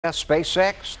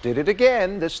SpaceX did it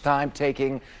again, this time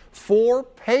taking 4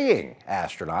 paying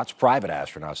astronauts, private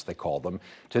astronauts they call them,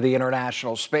 to the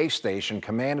International Space Station,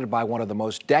 commanded by one of the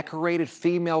most decorated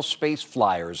female space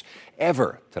flyers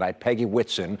ever. Tonight, Peggy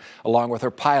Whitson, along with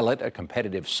her pilot, a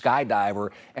competitive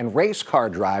skydiver, and race car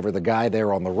driver, the guy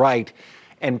there on the right,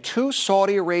 and 2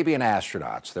 Saudi Arabian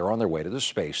astronauts. They're on their way to the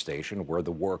space station, where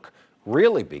the work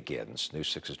really begins.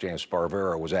 News 6's James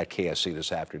Sparvero was at KSC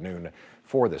this afternoon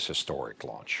for this historic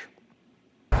launch.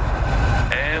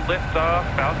 And liftoff,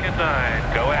 Falcon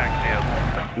 9, go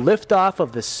Axiom. Liftoff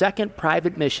of the second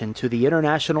private mission to the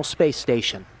International Space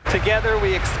Station. Together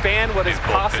we expand what is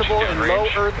possible in low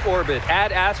Earth orbit.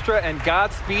 Ad Astra and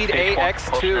Godspeed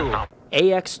Ax-2.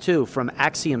 Ax-2 from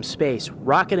Axiom Space,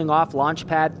 rocketing off Launch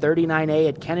Pad 39A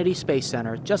at Kennedy Space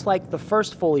Center, just like the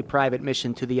first fully private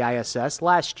mission to the ISS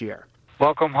last year.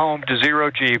 Welcome home to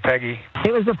Zero G, Peggy.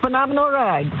 It was a phenomenal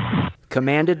ride.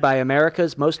 Commanded by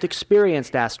America's most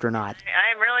experienced astronaut.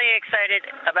 I'm really excited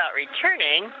about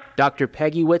returning. Dr.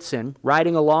 Peggy Whitson,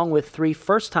 riding along with 3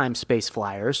 first-time space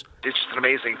flyers. It's just an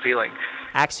amazing feeling.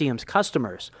 Axiom's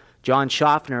customers, John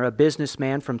Schaffner, a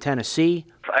businessman from Tennessee.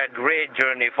 A great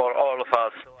journey for all of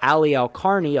us. Ali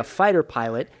Al-Qarni, a fighter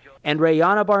pilot, and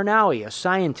Rayana Barnawi, a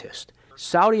scientist.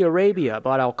 Saudi Arabia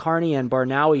bought Al-Qarni and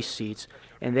Barnawi seats,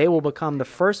 and they will become the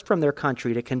first from their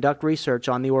country to conduct research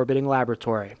on the orbiting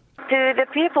laboratory. To the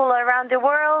people around the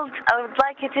world, I would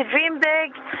like you to dream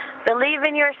big, believe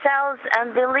in yourselves,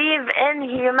 and believe in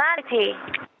humanity.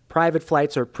 Private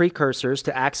flights are precursors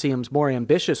to Axiom's more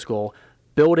ambitious goal,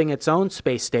 building its own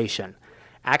space station.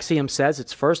 Axiom says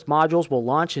its first modules will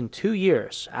launch in 2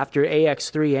 years, after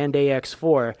Ax-3 and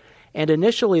Ax-4, and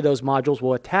initially those modules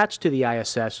will attach to the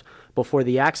ISS before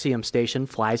the Axiom station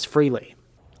flies freely.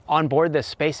 On board the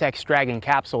SpaceX Dragon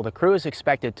capsule, the crew is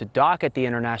expected to dock at the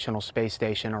International Space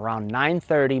Station around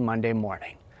 9:30 Monday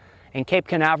morning. In Cape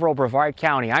Canaveral, Brevard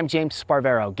County, I'm James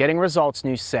Sparvero, Getting Results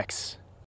News 6.